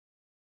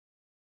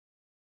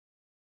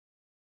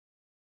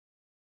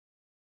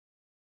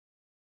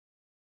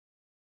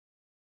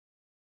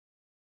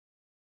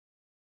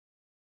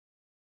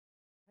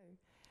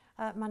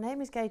My name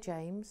is Gay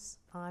James.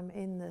 I'm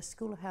in the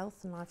School of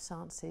Health and Life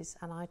Sciences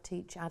and I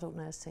teach adult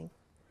nursing.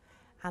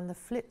 And the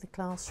Flip the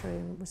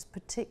Classroom was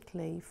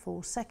particularly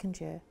for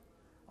second year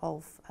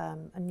of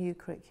a new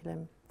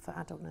curriculum for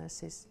adult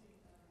nurses.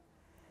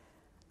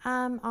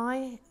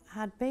 I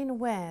had been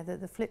aware that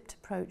the flipped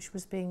approach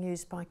was being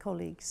used by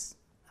colleagues,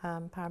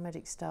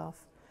 paramedic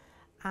staff,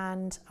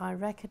 and I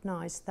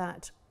recognised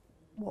that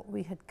what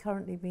we had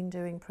currently been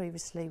doing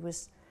previously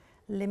was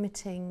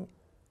limiting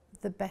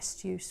the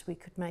best use we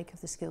could make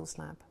of the skills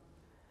lab.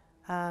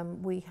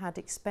 We had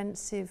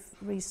expensive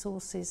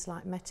resources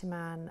like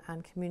Medifery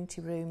and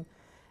community room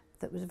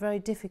that was very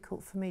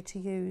difficult for me to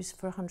use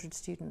for 100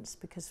 students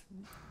because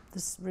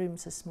the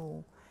rooms are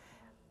small.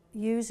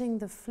 Using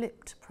the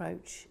flipped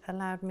approach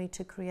allowed me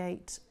to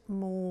create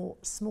more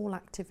small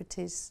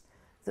activities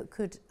that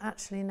could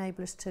actually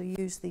enable us to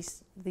use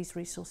these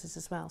resources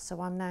as well.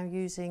 So I'm now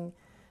using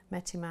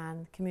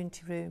Medifery,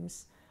 community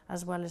rooms,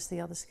 as well as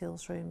the other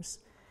skills rooms.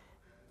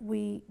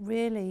 We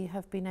really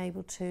have been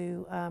able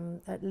to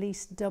at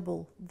least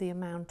double the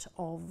amount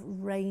of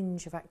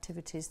range of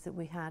activities that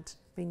we had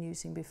been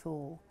using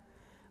before,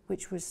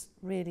 which was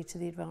really to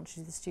the advantage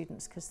of the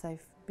students because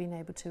they've been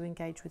able to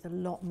engage with a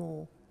lot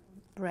more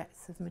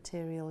breadth of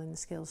material in the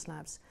skills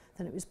labs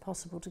than it was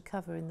possible to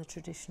cover in the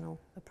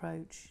traditional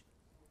approach.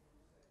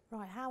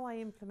 Right, how I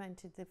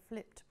implemented the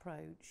flipped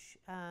approach,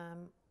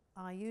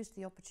 I used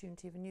the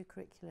opportunity of a new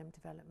curriculum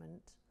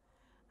development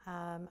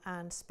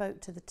and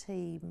spoke to the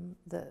team,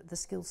 the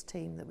skills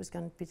team that was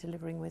going to be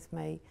delivering with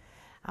me,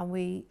 and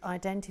we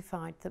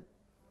identified that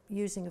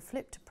using a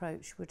flipped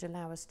approach would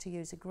allow us to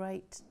use a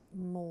great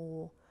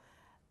more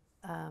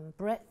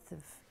breadth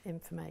of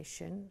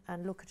information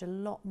and look at a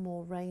lot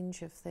more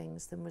range of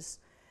things than was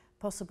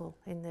possible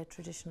in the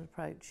traditional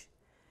approach.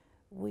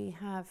 We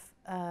have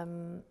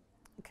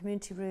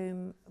community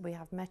room, we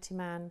have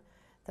Medifery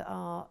that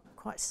are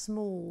quite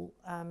small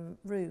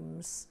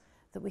rooms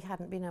that we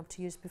hadn't been able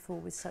to use before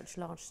with such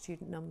large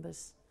student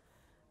numbers.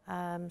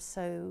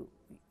 So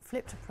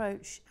flipped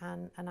approach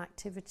and an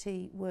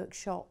activity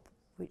workshop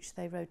which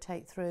they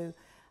rotate through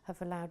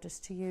have allowed us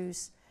to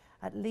use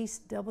at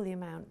least double the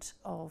amount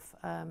of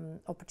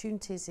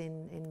opportunities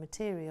in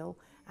material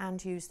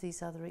and use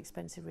these other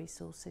expensive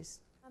resources.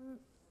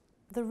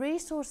 The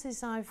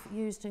resources I've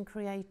used and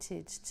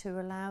created to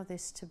allow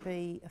this to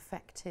be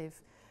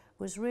effective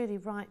was really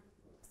right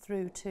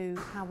through to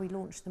how we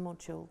launched the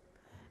module.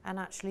 And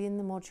actually in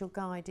the module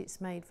guide it's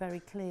made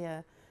very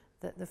clear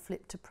that the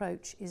flipped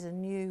approach is a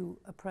new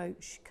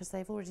approach because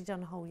they've already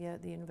done a whole year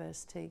at the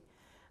university,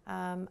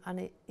 and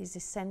it is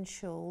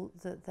essential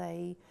that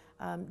they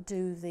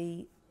do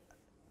the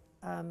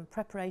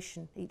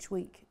preparation each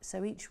week.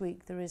 So each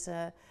week there is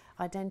a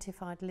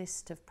identified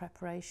list of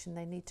preparation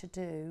they need to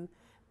do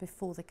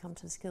before they come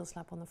to the skills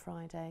lab on the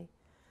Friday.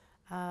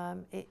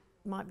 It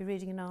might be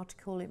reading an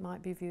article, it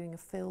might be viewing a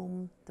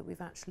film that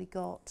we've actually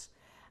got,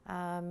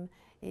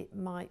 it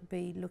might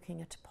be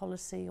looking at a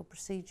policy or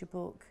procedure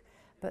book,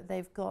 but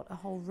they've got a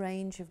whole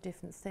range of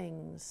different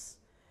things.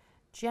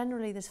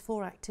 Generally there's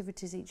 4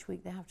 activities each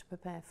week they have to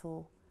prepare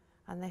for,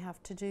 and they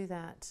have to do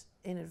that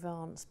in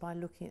advance by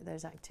looking at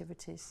those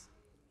activities.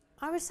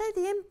 I would say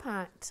the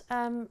impact,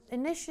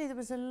 initially there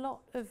was a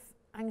lot of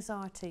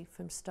anxiety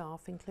from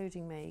staff,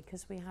 including me,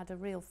 because we had a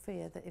real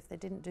fear that if they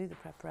didn't do the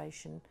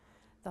preparation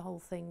the whole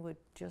thing would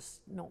just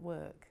not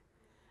work.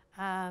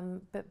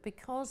 But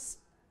because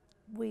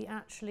we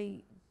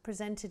actually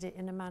presented it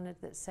in a manner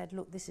that said,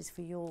 look, this is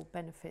for your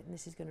benefit and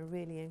this is going to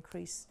really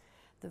increase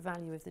the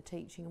value of the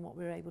teaching and what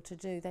we were able to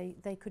do,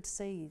 they could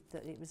see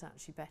that it was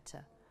actually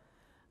better.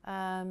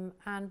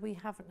 And we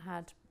haven't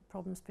had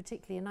problems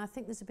particularly, and I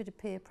think there's a bit of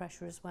peer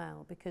pressure as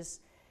well, because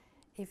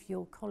if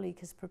your colleague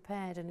has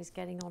prepared and is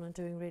getting on and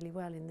doing really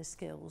well in the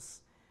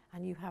skills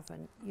and you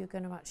haven't, you're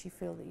going to actually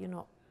feel that you're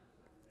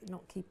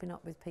not keeping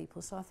up with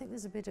people. So I think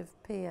there's a bit of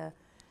peer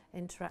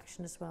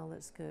interaction as well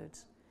that's good.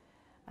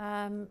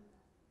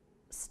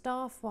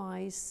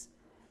 Staff-wise,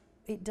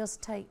 it does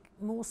take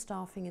more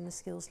staffing in the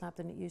skills lab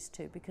than it used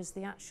to because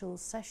the actual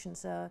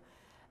sessions are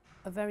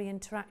very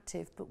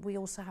interactive, but we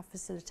also have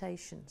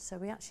facilitation. So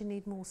we actually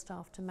need more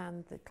staff to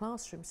man the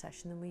classroom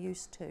session than we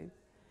used to,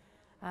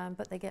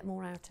 but they get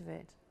more out of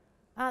it.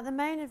 The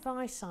main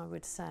advice I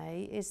would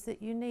say is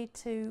that you need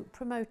to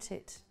promote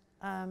it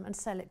and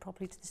sell it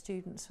properly to the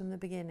students from the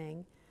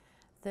beginning,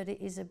 that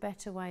it is a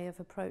better way of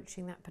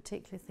approaching that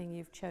particular thing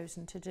you've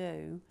chosen to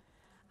do.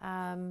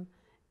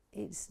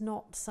 It's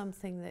not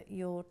something that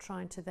you're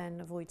trying to then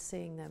avoid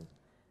seeing them,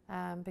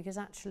 because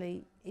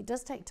actually it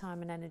does take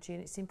time and energy,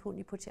 and it's important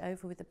you put it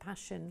over with a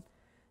passion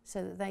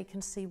so that they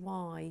can see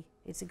why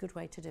it's a good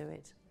way to do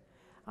it.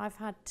 I've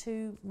had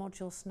 2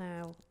 modules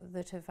now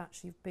that have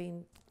actually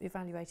been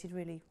evaluated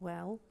really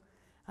well,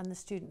 and the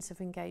students have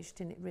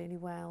engaged in it really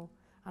well,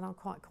 and I'm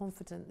quite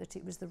confident that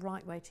it was the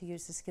right way to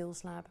use the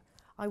skills lab.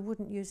 I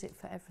wouldn't use it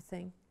for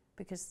everything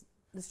because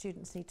the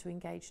students need to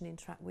engage and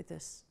interact with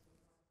us.